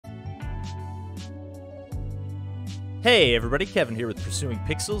Hey everybody, Kevin here with Pursuing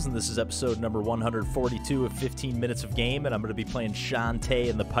Pixels, and this is episode number 142 of 15 Minutes of Game, and I'm going to be playing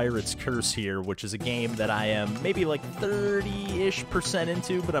Shantae and the Pirate's Curse here, which is a game that I am maybe like 30-ish%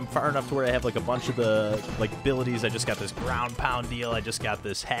 into, but I'm far enough to where I have like a bunch of the like abilities. I just got this ground pound deal, I just got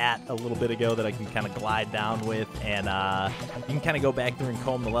this hat a little bit ago that I can kind of glide down with, and you can kind of go back through and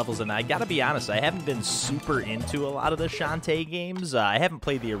comb the levels, and I gotta be honest, I haven't been super into a lot of the Shantae games. I haven't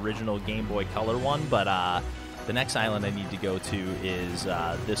played the original Game Boy Color one, but the next island I need to go to is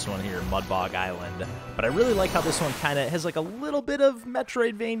this one here, Mudbog Island. But I really like how this one kind of has like a little bit of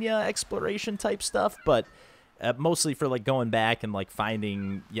Metroidvania exploration type stuff, but mostly for like going back and like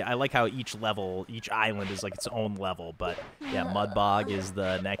finding, yeah, I like how each level, each island is like its own level, but yeah, Mudbog is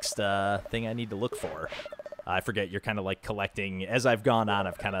the next thing I need to look for. I forget, you're kind of like collecting, as I've gone on,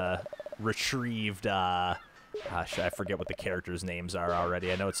 I've kind of retrieved, gosh, I forget what the characters' names are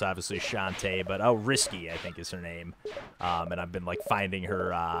already. I know it's obviously Shantae, but Risky, I think, is her name. And I've been like finding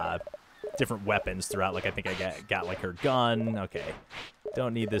her different weapons throughout. Like I think I got like her gun. Okay,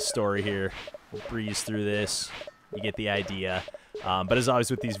 don't need this story here. We'll breeze through this. You get the idea. But as always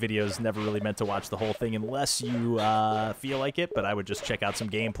with these videos, never really meant to watch the whole thing unless you feel like it. But I would just check out some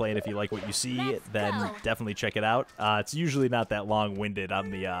gameplay, and if you like what you see, then definitely check it out. It's usually not that long-winded on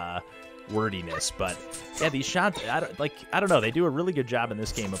the wordiness, but yeah, these Shantae, I don't know, they do a really good job in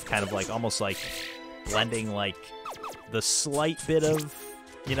this game of kind of like almost like blending like the slight bit of,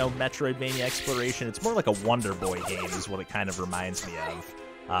 you know, Metroidvania exploration. It's more like a Wonder Boy game is what it kind of reminds me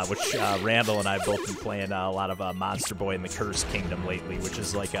of, which Randall and I have both been playing a lot of Monster Boy in the Cursed Kingdom lately, which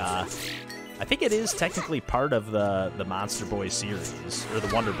is like I think it is technically part of the Monster Boy series, or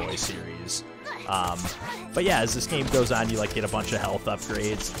the Wonder Boy series. But yeah, as this game goes on, you like get a bunch of health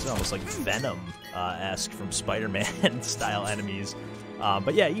upgrades. It's almost like Venom-esque from Spider-Man style enemies.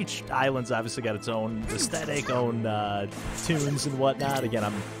 But yeah, each island's obviously got its own aesthetic, own tunes and whatnot. Again,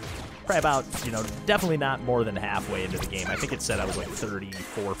 I'm probably about, you know, definitely not more than halfway into the game. I think it said I was like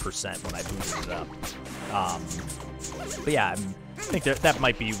 34% when I booted it up. But yeah, I think that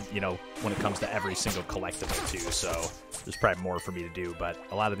might be, you know, when it comes to every single collectible too, so there's probably more for me to do, but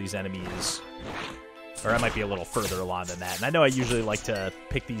a lot of these enemies, or I might be a little further along than that. And I know I usually like to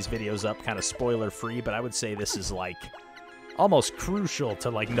pick these videos up kind of spoiler-free, but I would say this is like almost crucial to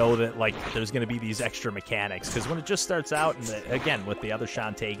like know that like there's going to be these extra mechanics, because when it just starts out, and again, with the other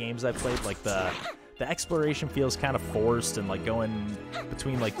Shantae games I've played, like the exploration feels kind of forced, and like going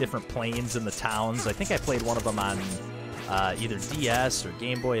between like different planes and the towns. I think I played one of them on either DS or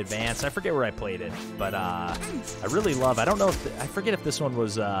Game Boy Advance. I forget where I played it, but I really love, I don't know if, I forget if this one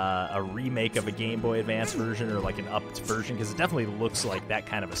was a remake of a Game Boy Advance version or like an upped version, because it definitely looks like that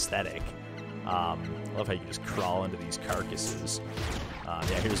kind of aesthetic. I love how you can just crawl into these carcasses.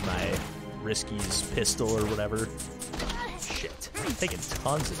 Yeah, here's my Risky's pistol or whatever. Shit, I'm taking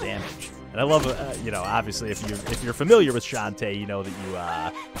tons of damage. And I love, you know, obviously if you're familiar with Shantae, you know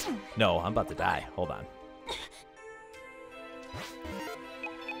that you, no, I'm about to die. Hold on.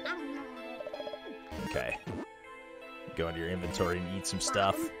 Okay. Go into your inventory and eat some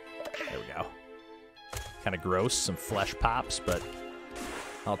stuff. There we go. Kind of gross, some flesh pops, but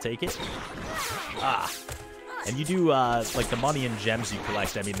I'll take it. Ah. And you do, like, the money and gems you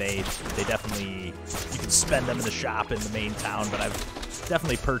collect, I mean, they definitely, you can spend them in the shop in the main town, but I've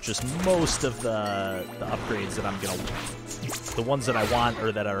definitely purchased most of the upgrades that I'm going to, the ones that I want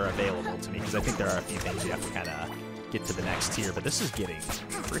or that are available to me, because I think there are a few things you have to kind of get to the next tier, but this is getting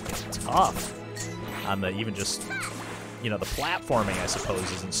freaking tough. On the, even just, you know, the platforming, I suppose,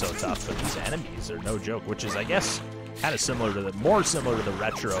 isn't so tough, but these enemies are no joke, which is, I guess, kind of similar to more similar to the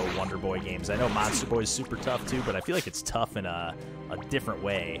retro Wonder Boy games. I know Monster Boy is super tough too, but I feel like it's tough in a different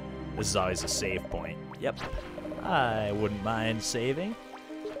way. This is always a save point. Yep, I wouldn't mind saving.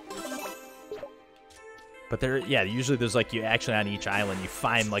 But there, yeah, usually there's like, you actually on each island, you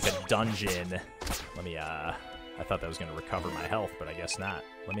find like a dungeon. Let me, I thought that was going to recover my health, but I guess not.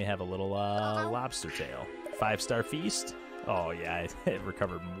 Let me have a little lobster tail. 5-star feast. Oh, yeah, it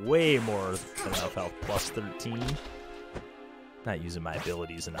recovered way more than enough health. Plus 13. Not using my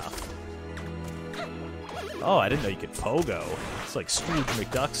abilities enough. Oh, I didn't know you could pogo. It's like Scrooge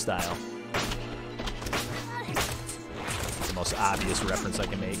McDuck style. It's the most obvious reference I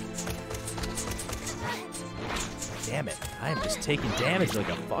can make. Damn it. I am just taking damage like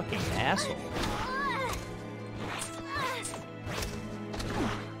a fucking asshole.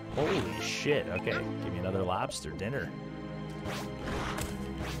 Holy shit. Okay, give me another lobster dinner.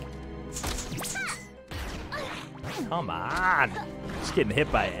 Come on. Just getting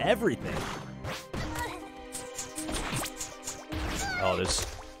hit by everything. Oh, there's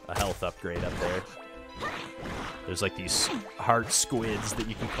a health upgrade up there. There's like these heart squids that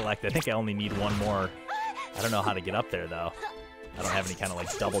you can collect. I think I only need one more. I don't know how to get up there, though. I don't have any kind of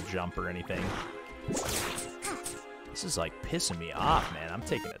like double jump or anything. This is like pissing me off, man. I'm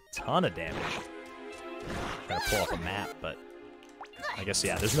taking a ton of damage. Trying to pull up a map, but I guess,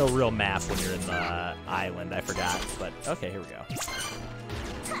 yeah, there's no real map when you're in the island. I forgot, but okay, here we go.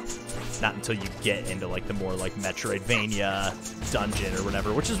 Not until you get into like the more like Metroidvania dungeon or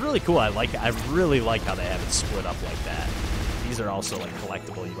whatever, which is really cool. I really like how they have it split up like that. These are also like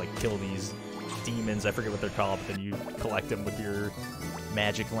collectible. You like kill these demons, I forget what they're called, but then you collect them with your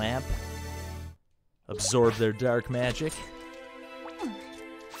magic lamp. Absorb their dark magic.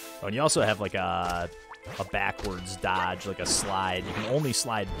 Oh, and you also have like a backwards dodge, like a slide. You can only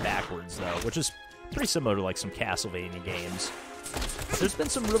slide backwards though, which is pretty similar to like some Castlevania games. But there's been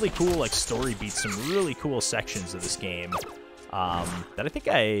some really cool like story beats, some really cool sections of this game that I think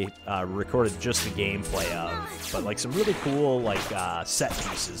I recorded just the gameplay of, but like some really cool like set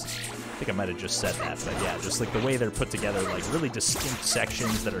pieces. I think I might have just said that, but yeah, just like the way they're put together, like really distinct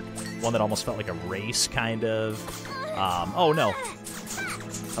sections that are one that almost felt like a race kind of. Oh no,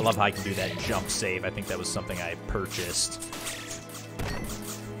 I love how I can do that jump save. I think that was something I purchased.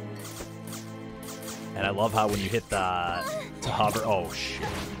 And I love how when you hit the to hover, oh shit.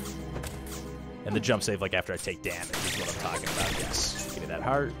 And the jump save like after I take damage is what I'm talking about. Yes, give me that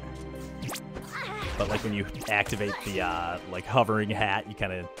heart. But like when you activate the like hovering hat, you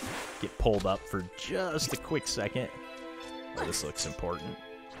kind of get pulled up for just a quick second. Oh, this looks important.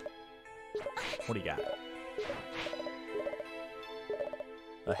 What do you got?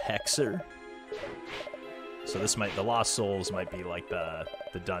 A hexer. So this might, the Lost Souls might be like the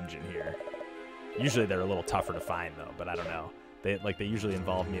dungeon here. Usually they're a little tougher to find though, but I don't know. They usually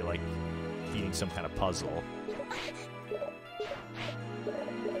involve me like beating some kind of puzzle.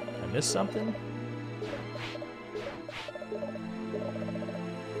 I missed something?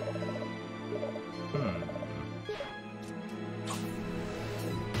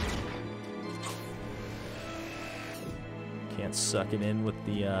 Can't suck it in with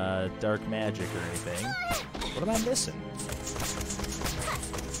the dark magic or anything. What am I missing?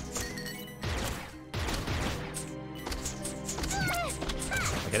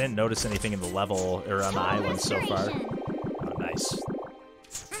 Like I didn't notice anything in the level or on the island so far. Oh, nice.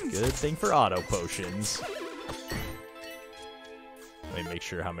 Good thing for auto potions. Let me make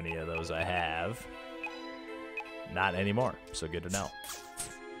sure how many of those I have. Not anymore, so good to know.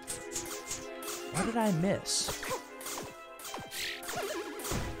 What did I miss?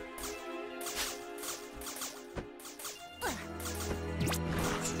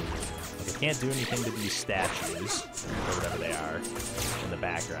 Like I can't do anything to these statues, or whatever they are, in the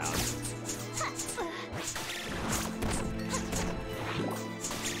background.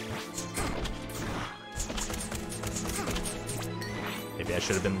 Maybe I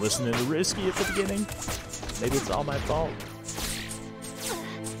should have been listening to Risky at the beginning. Maybe it's all my fault.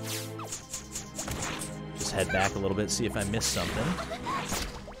 Just head back a little bit, see if I missed something.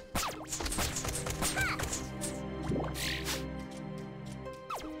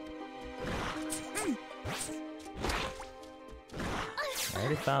 I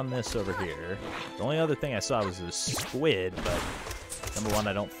already found this over here. The only other thing I saw was this squid, but number one,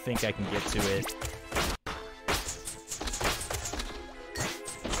 I don't think I can get to it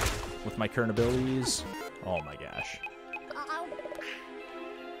with my current abilities. Oh my gosh.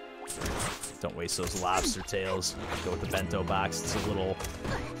 Don't waste those lobster tails. Go with the bento box. It's a little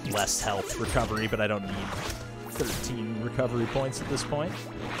less health recovery, but I don't need 13 recovery points at this point.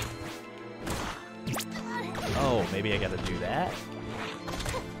 Oh, maybe I gotta do that?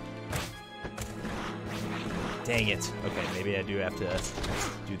 Dang it. Okay, maybe I do have to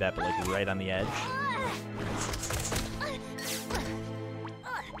do that, but like right on the edge.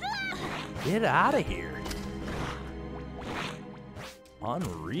 Get out of here.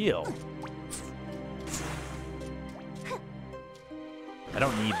 Unreal. I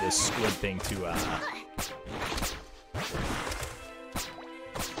don't need this squid thing to,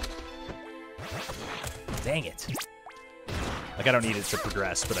 Dang it. Like, I don't need it to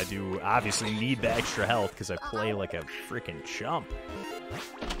progress, but I do obviously need the extra health because I play like a freaking chump.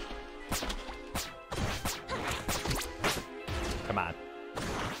 Come on.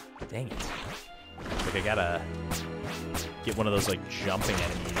 Dang it. Like, I gotta get one of those, like, jumping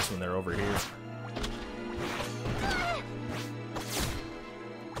enemies when they're over here.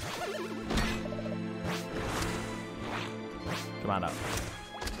 Come on up.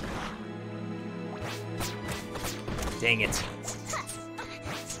 Dang it.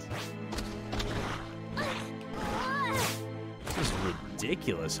 This is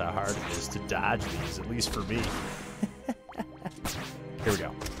ridiculous how hard it is to dodge these, at least for me. Here we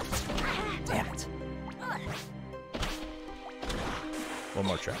go. Damn it. One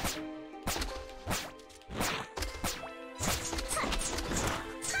more try.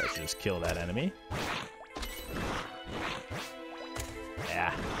 Let's just kill that enemy.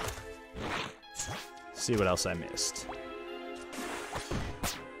 Yeah. See what else I missed.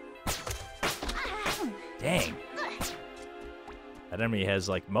 Dang. That enemy has,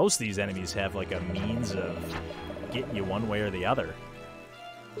 like, most of these enemies have, like, a means of getting you one way or the other.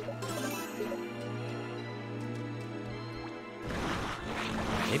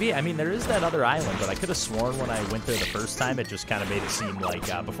 Maybe, I mean, there is that other island, but I could have sworn when I went there the first time, it just kind of made it seem like,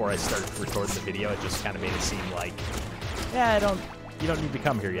 before I started recording the video, it just kind of made it seem like, yeah, you don't need to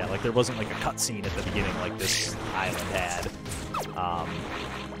come here yet. Like, there wasn't, like, a cutscene at the beginning like this island had.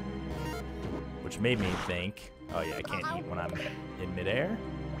 Which made me think, oh yeah, I can't eat when I'm in midair.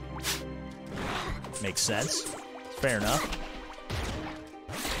 Makes sense. Fair enough.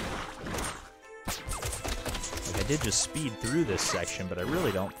 Like, I did just speed through this section, but I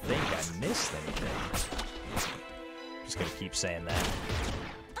really don't think I missed anything. Just gonna keep saying that.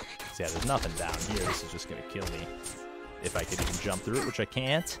 So yeah, there's nothing down here. This is just gonna kill me. If I could even jump through it, which I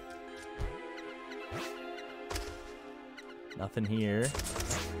can't. Nothing here.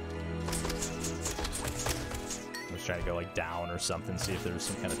 I was trying to go, like, down or something, see if there was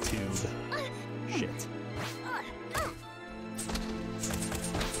some kind of tube. Shit.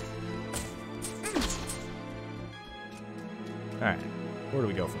 Alright, where do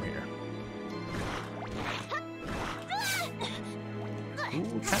we go from here?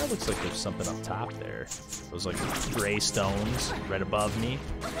 Ooh, it kind of looks like there's something up top there. Those, like, gray stones right above me.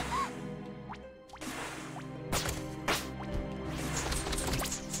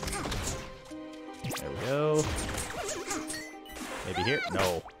 There we go. Maybe here?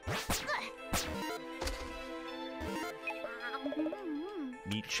 No.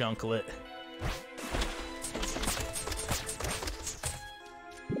 Meat chunklet.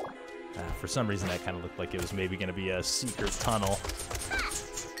 For some reason, that kind of looked like it was maybe going to be a secret tunnel.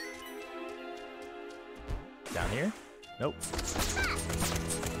 Down here? Nope.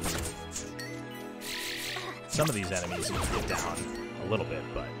 Some of these enemies you can get down a little bit,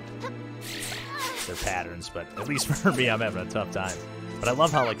 but they're patterns. But at least for me, I'm having a tough time. But I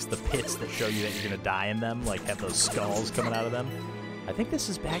love how, like, the pits that show you that you're going to die in them, like, have those skulls coming out of them. I think this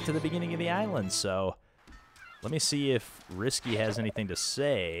is back to the beginning of the island, so let me see if Risky has anything to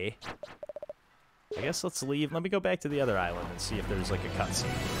say. I guess let's leave. Let me go back to the other island and see if there's, like, a cutscene.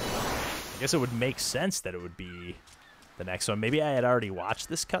 I guess it would make sense that it would be the next one. Maybe I had already watched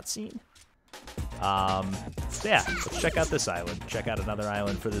this cutscene. So yeah, let's check out this island. Check out another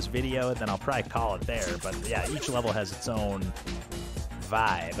island for this video, and then I'll probably call it there. But yeah, each level has its own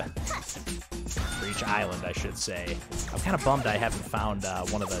vibe. For each island, I should say. I'm kind of bummed I haven't found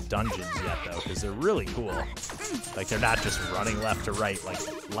one of the dungeons yet, though, because they're really cool. Like, they're not just running left to right, like,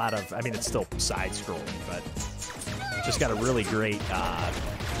 a lot of... I mean, it's still side-scrolling, but just got a really great... I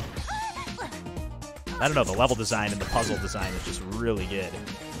don't know, the level design and the puzzle design is just really good.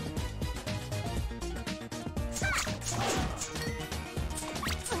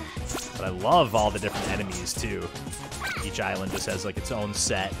 But I love all the different enemies, too. Each island just has, like, its own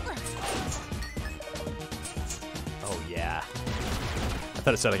set. Oh, yeah. I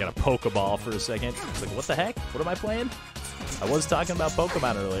thought it said I got a Pokeball for a second. I was like, what the heck? What am I playing? I was talking about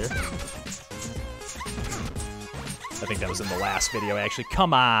Pokemon earlier. I think that was in the last video, actually.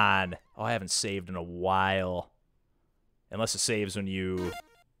 Come on! Oh, I haven't saved in a while. Unless it saves when you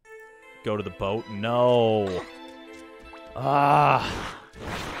go to the boat. No! Ah!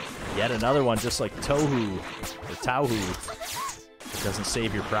 Yet another one, just like Tohu, or Tauhu. It doesn't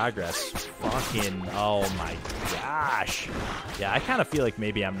save your progress. Fucking, oh my gosh. Yeah, I kind of feel like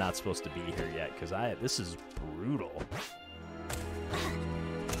maybe I'm not supposed to be here yet, because this is brutal.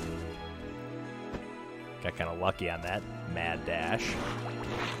 Got kind of lucky on that mad dash.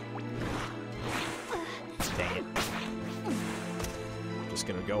 Dang it. Just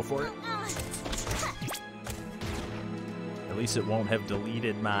gonna go for it. At least it won't have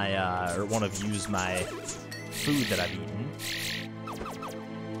deleted my, or won't have used my food that I've eaten.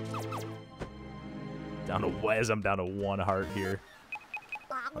 As I'm down to 1 heart here.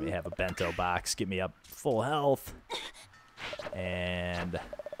 Let me have a bento box, get me up full health. And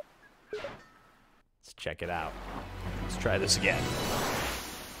let's check it out. Let's try this again.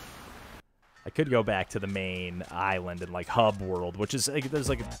 I could go back to the main island and, like, hub world, which is, like, there's,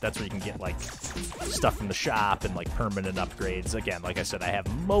 like, that's where you can get, like, stuff from the shop and, like, permanent upgrades. Again, like I said, I have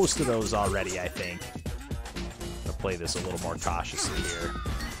most of those already, I think. I'll play this a little more cautiously here.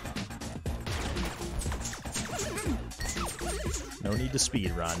 No need to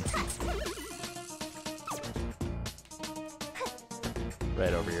speed run.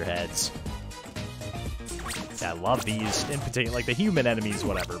 Right over your heads. Yeah, I love these in particular, like the human enemies,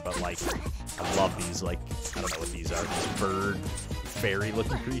 whatever, but like, I love these, like, I don't know what these are, these bird,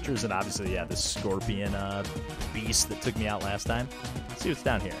 fairy-looking creatures, and obviously, yeah, this scorpion beast that took me out last time. Let's see what's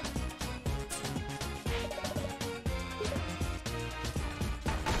down here.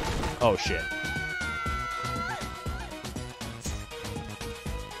 Oh, shit.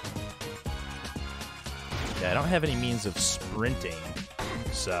 Yeah, I don't have any means of sprinting,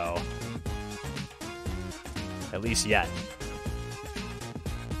 so... At least yet.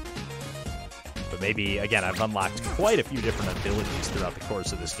 But maybe, again, I've unlocked quite a few different abilities throughout the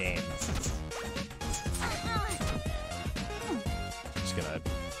course of this game. Just gonna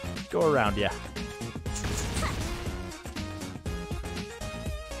go around ya.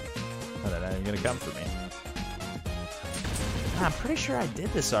 Oh, they're not even gonna come for me. I'm pretty sure I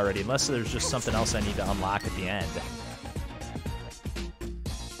did this already, unless there's just something else I need to unlock at the end.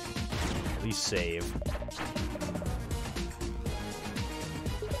 At least save.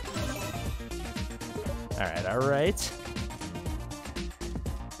 Alright, alright.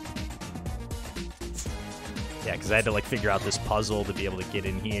 Yeah, because I had to, like, figure out this puzzle to be able to get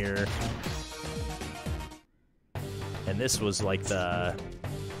in here. And this was, like, the...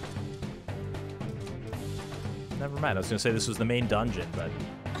 Never mind, I was going to say this was the main dungeon, but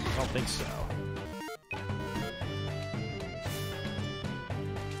I don't think so.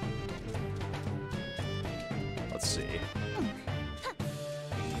 Let's see.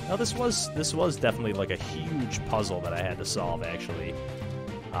 No, this was definitely like a huge puzzle that I had to solve, actually.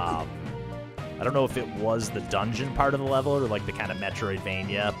 I don't know if it was the dungeon part of the level or like the kind of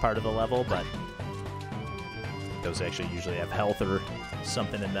Metroidvania part of the level, but those actually usually have health or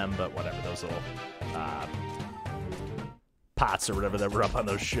something in them, but whatever, those little pots or whatever that were up on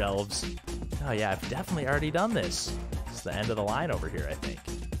those shelves. Oh yeah, I've definitely already done this. It's the end of the line over here, I think.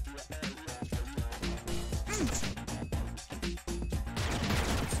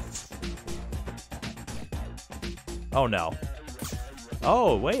 Oh no.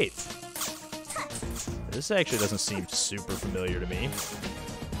 Oh, wait. This actually doesn't seem super familiar to me.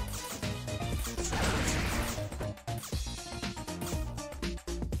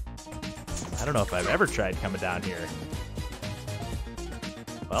 I don't know if I've ever tried coming down here.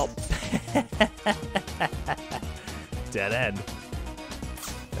 Well. Dead end.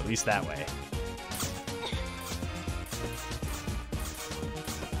 At least that way.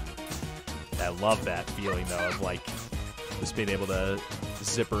 I love that feeling, though, of, like, just being able to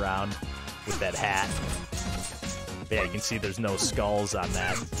zip around with that hat. But yeah, you can see there's no skulls on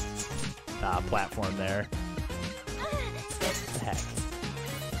that platform there. What the heck?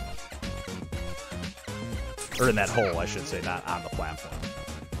 Or in that hole, I should say, not on the platform.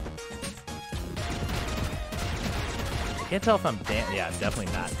 I can't tell if I'm yeah, I'm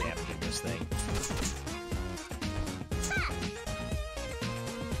definitely not damaging this thing.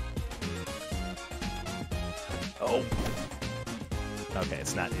 Oh. Okay,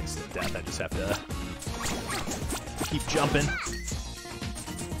 it's not instant death. I just have to keep jumping.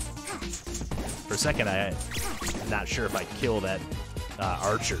 For a second, I'm not sure if I kill that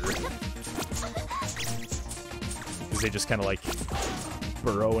archer. Because they just kind of like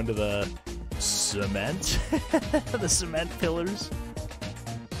burrow into the cement. The cement pillars.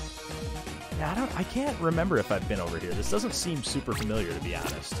 Yeah, I can't remember if I've been over here. This doesn't seem super familiar, to be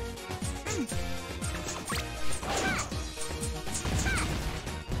honest.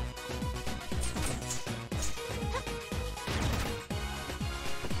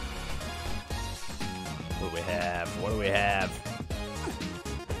 What do we have? What do we have?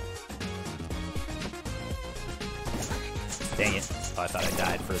 Dang it. Oh, I thought I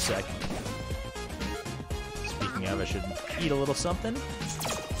died for a sec. Speaking of, I should eat a little something.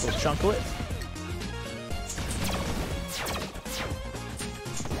 A little chunklet.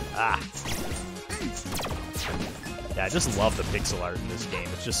 Ah. Yeah, I just love the pixel art in this game.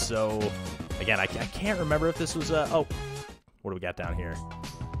 It's just so... Again, I can't remember if this was... Oh, what do we got down here?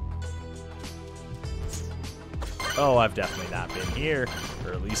 Oh, I've definitely not been here.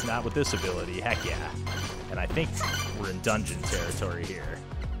 Or at least not with this ability. Heck yeah. And I think we're in dungeon territory here.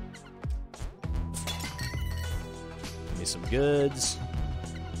 Give me some goods.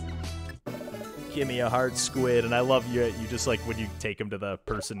 Give me a hard squid. And I love you just like when you take them to the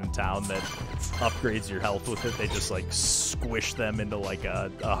person in town that upgrades your health with it, they just like squish them into like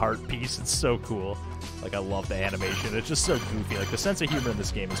a heart piece. It's so cool. Like I love the animation. It's just so goofy. Like the sense of humor in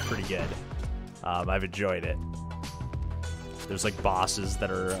this game is pretty good. I've enjoyed it. There's like bosses that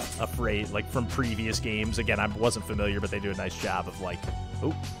are afraid, like from previous games. Again, I wasn't familiar, but they do a nice job of like,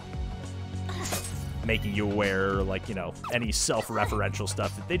 oh, making you aware, like, you know, any self-referential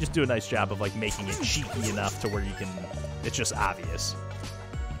stuff. They just do a nice job of like making it cheeky enough to where you can, it's just obvious.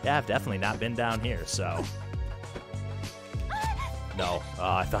 Yeah, I've definitely not been down here, so. No,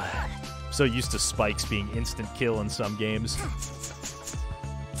 I thought, I'm so used to spikes being instant kill in some games.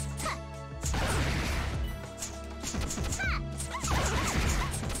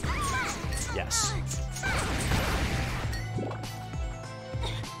 Yes.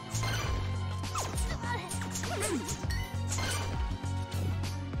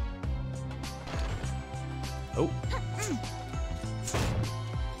 Oh.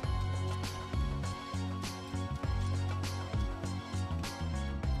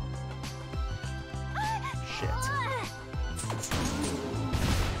 Shit.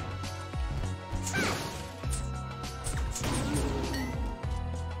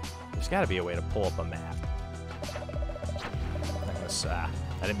 There's got to be a way to pull up a map. I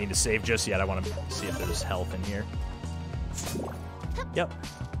didn't mean to save just yet. I want to see if there's health in here. Yep.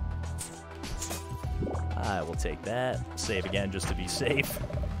 I will take that. Save again just to be safe.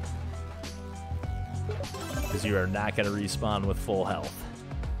 Because you are not going to respawn with full health.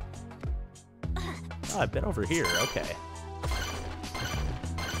 Oh, I've been over here. Okay.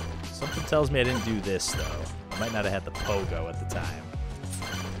 Something tells me I didn't do this, though. I might not have had the pogo at the time.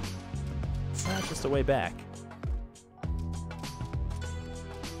 Just a way back.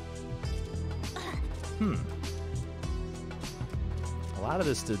 A lot of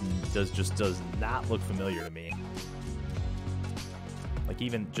this does not look familiar to me. Like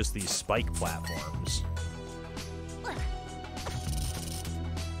even just these spike platforms. There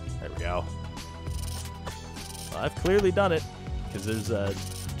we go. Well, I've clearly done it because there's a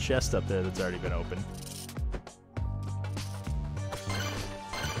chest up there that's already been opened.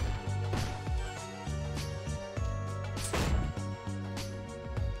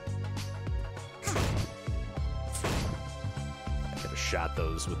 Shot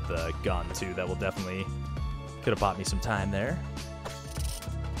those with the gun too. That will definitely could have bought me some time there.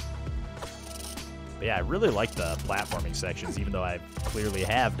 But yeah, I really like the platforming sections, even though I clearly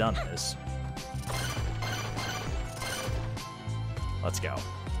have done this. Let's go.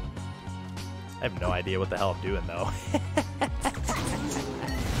 I have no idea what the hell I'm doing though.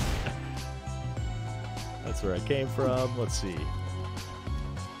 That's where I came from. Let's see.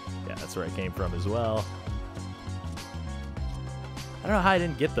 Yeah, that's where I came from as well. I don't know how I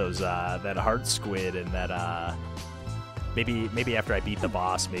didn't get those, that hard squid and that, maybe after I beat the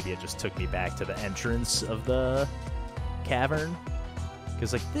boss, maybe it just took me back to the entrance of the cavern.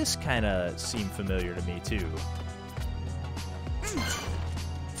 Because, like, this kind of seemed familiar to me, too.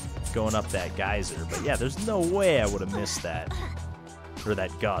 Going up that geyser. But, yeah, there's no way I would have missed that. Or that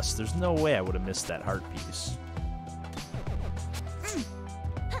gust. There's no way I would have missed that heart piece.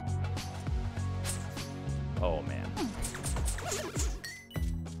 Oh, man.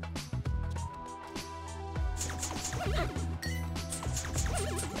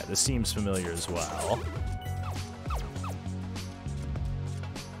 This seems familiar as well.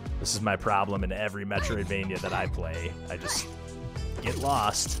 This is my problem in every Metroidvania that I play. I just get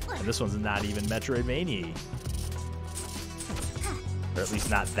lost, and this one's not even Metroidvania-y. Or at least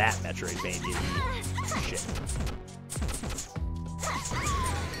not that Metroidvania-y. Shit.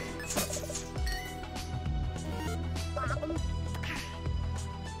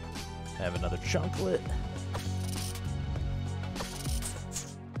 I have another chunklet.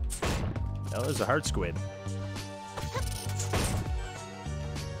 Oh, there's a heart squid.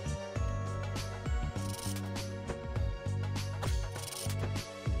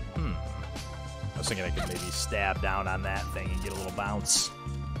 I was thinking I could maybe stab down on that thing and get a little bounce.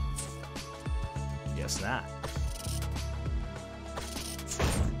 Guess not.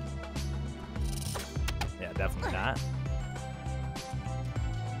 Yeah, definitely not.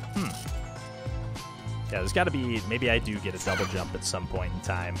 Yeah, there's got to be... Maybe I do get a double jump at some point in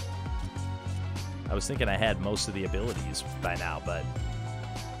time. I was thinking I had most of the abilities by now, but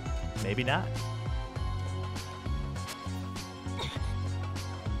maybe not.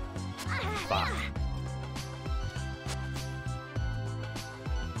 Fuck.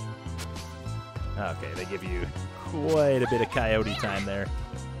 Okay, they give you quite a bit of coyote time there.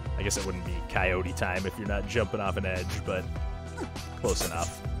 I guess it wouldn't be coyote time if you're not jumping off an edge, but close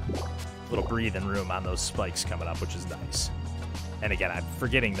enough. A little breathing room on those spikes coming up, which is nice. And again, I'm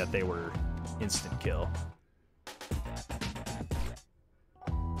forgetting that they were instant kill.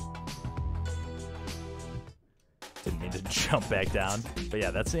 Didn't mean to jump back down. But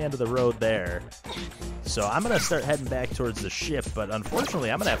yeah, that's the end of the road there. So I'm going to start heading back towards the ship, but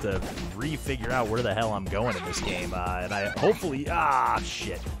unfortunately I'm going to have to refigure out where the hell I'm going in this game. And I hopefully...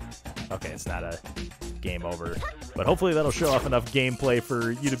 shit. Okay, it's not a game over. But hopefully that'll show off enough gameplay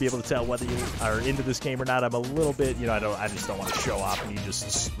for you to be able to tell whether you are into this game or not. I'm a little bit, I just don't want to show off me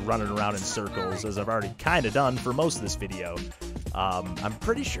just running around in circles, as I've already kind of done for most of this video. I'm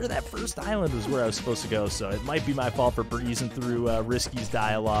pretty sure that first island was where I was supposed to go, so it might be my fault for breezing through Risky's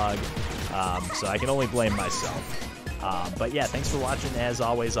dialogue. So I can only blame myself. But yeah, thanks for watching. As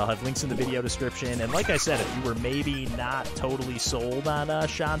always, I'll have links in the video description. And like I said, if you were maybe not totally sold on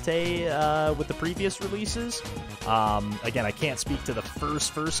Shantae with the previous releases, again, I can't speak to the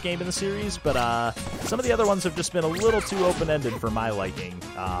first game in the series, but some of the other ones have just been a little too open-ended for my liking.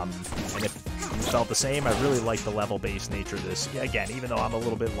 And if you felt the same, I really like the level-based nature of this. Again, even though I'm a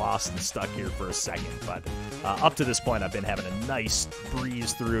little bit lost and stuck here for a second, but up to this point, I've been having a nice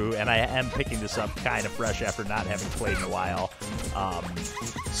breeze through, and I am picking this up kind of fresh after not having played in a while. Or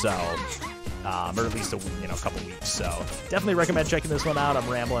at least a couple weeks. So definitely recommend checking this one out. I'm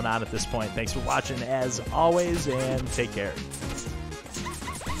rambling on at this point. Thanks for watching as always, and take care.